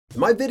In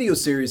my video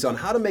series on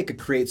how to make a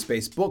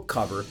Createspace book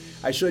cover,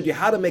 I showed you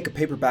how to make a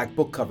paperback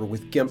book cover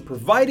with GIMP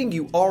providing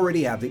you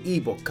already have the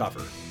ebook cover.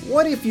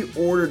 What if you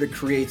ordered a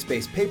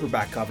Createspace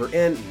paperback cover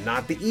and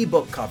not the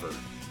ebook cover?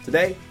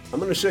 Today, I'm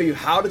going to show you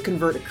how to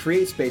convert a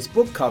Createspace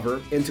book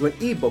cover into an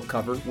ebook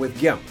cover with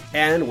GIMP.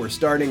 And we're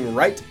starting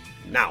right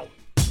now.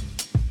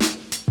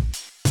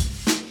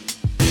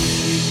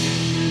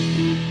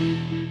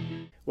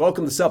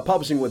 Welcome to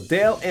Self-Publishing with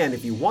Dale, and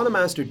if you want to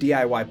master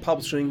DIY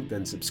publishing,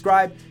 then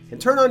subscribe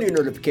and turn on your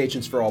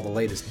notifications for all the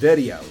latest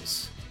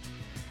videos.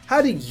 How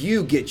do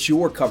you get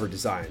your cover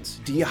designs?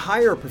 Do you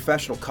hire a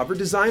professional cover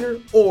designer,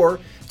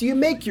 or do you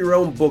make your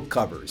own book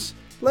covers?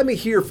 Let me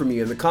hear from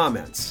you in the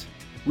comments.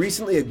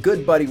 Recently, a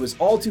good buddy was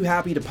all too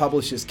happy to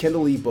publish his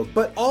Kindle ebook,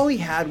 but all he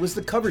had was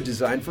the cover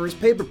design for his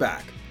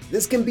paperback.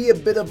 This can be a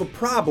bit of a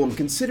problem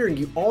considering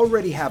you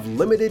already have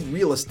limited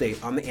real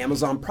estate on the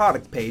Amazon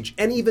product page,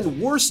 and even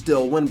worse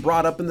still when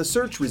brought up in the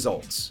search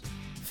results.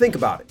 Think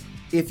about it.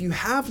 If you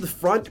have the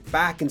front,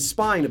 back, and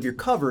spine of your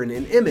cover in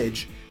an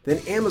image,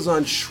 then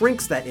Amazon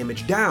shrinks that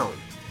image down.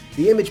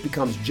 The image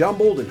becomes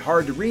jumbled and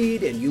hard to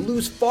read, and you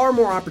lose far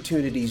more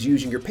opportunities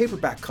using your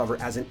paperback cover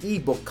as an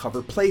ebook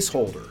cover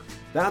placeholder.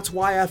 That's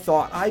why I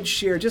thought I'd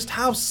share just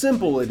how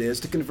simple it is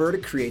to convert a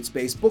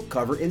Createspace book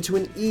cover into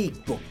an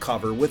ebook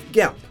cover with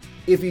GIMP.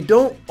 If you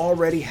don't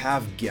already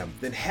have GIMP,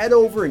 then head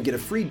over and get a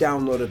free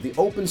download of the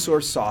open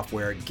source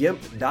software at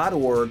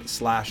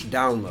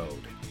gimp.org/download.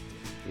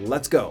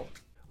 Let's go.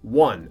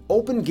 1.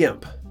 Open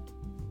GIMP.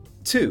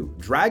 2.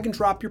 Drag and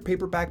drop your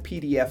paperback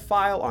PDF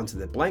file onto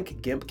the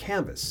blank GIMP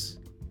canvas.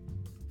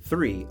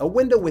 3. A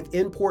window with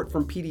import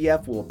from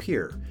PDF will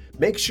appear.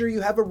 Make sure you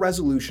have a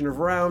resolution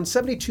of around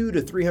 72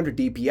 to 300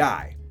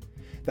 dpi.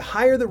 The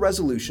higher the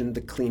resolution, the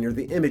cleaner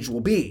the image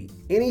will be.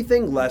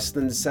 Anything less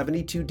than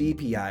 72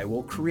 dpi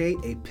will create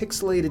a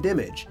pixelated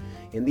image.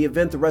 In the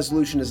event the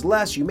resolution is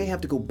less, you may have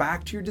to go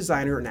back to your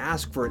designer and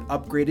ask for an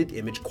upgraded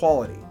image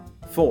quality.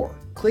 4.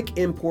 Click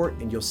Import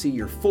and you'll see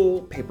your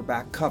full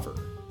paperback cover.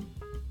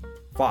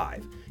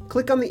 5.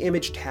 Click on the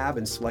Image tab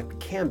and select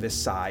Canvas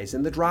Size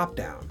in the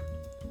drop-down.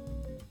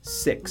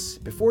 6.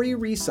 Before you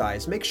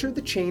resize, make sure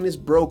the chain is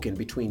broken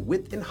between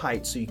width and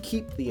height so you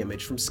keep the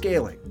image from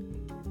scaling.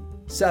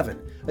 7.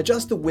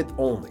 Adjust the width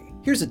only.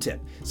 Here's a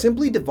tip.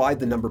 Simply divide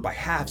the number by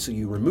half so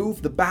you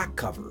remove the back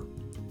cover.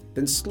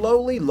 Then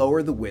slowly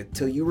lower the width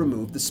till you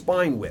remove the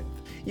spine width.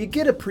 You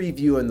get a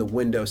preview in the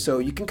window so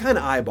you can kind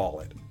of eyeball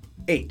it.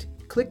 8.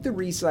 Click the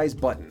Resize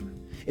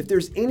button. If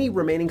there's any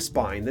remaining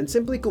spine, then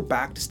simply go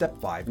back to step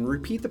 5 and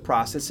repeat the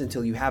process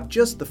until you have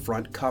just the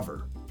front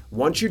cover.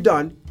 Once you're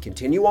done,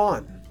 continue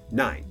on.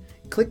 9.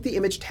 Click the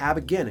Image tab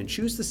again and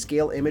choose the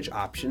Scale Image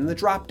option in the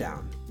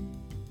drop-down.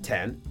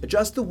 10.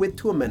 Adjust the width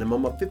to a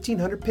minimum of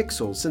 1500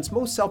 pixels since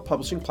most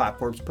self-publishing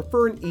platforms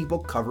prefer an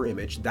ebook cover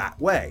image that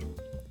way.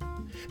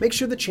 Make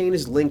sure the chain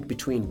is linked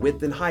between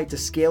width and height to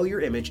scale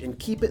your image and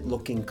keep it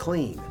looking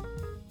clean.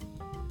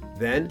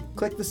 Then,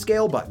 click the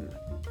Scale button.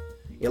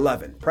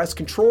 11. Press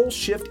Ctrl,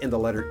 Shift, and the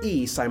letter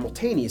E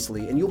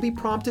simultaneously and you'll be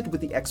prompted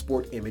with the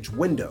Export Image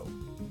window.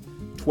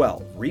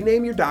 12.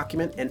 Rename your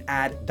document and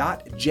add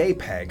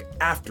 .jpeg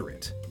after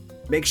it.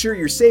 Make sure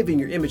you're saving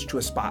your image to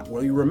a spot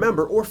where you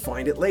remember or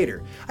find it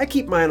later. I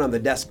keep mine on the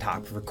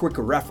desktop for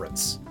quicker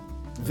reference.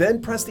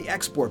 Then press the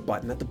Export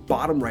button at the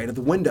bottom right of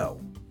the window.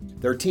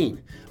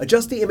 13.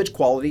 Adjust the image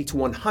quality to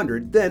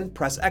 100, then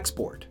press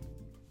Export.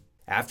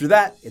 After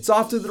that, it's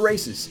off to the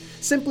races.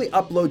 Simply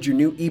upload your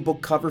new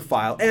ebook cover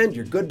file and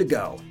you're good to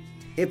go.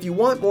 If you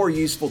want more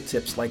useful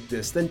tips like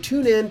this, then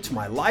tune in to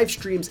my live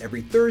streams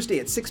every Thursday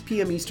at 6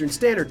 p.m. Eastern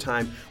Standard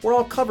Time where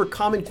I'll cover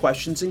common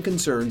questions and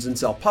concerns in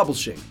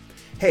self-publishing.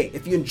 Hey,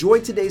 if you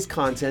enjoyed today's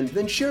content,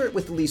 then share it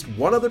with at least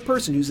one other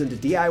person who's into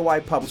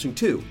DIY publishing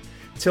too.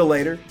 Till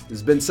later, this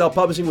has been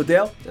Self-Publishing with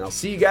Dale, and I'll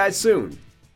see you guys soon.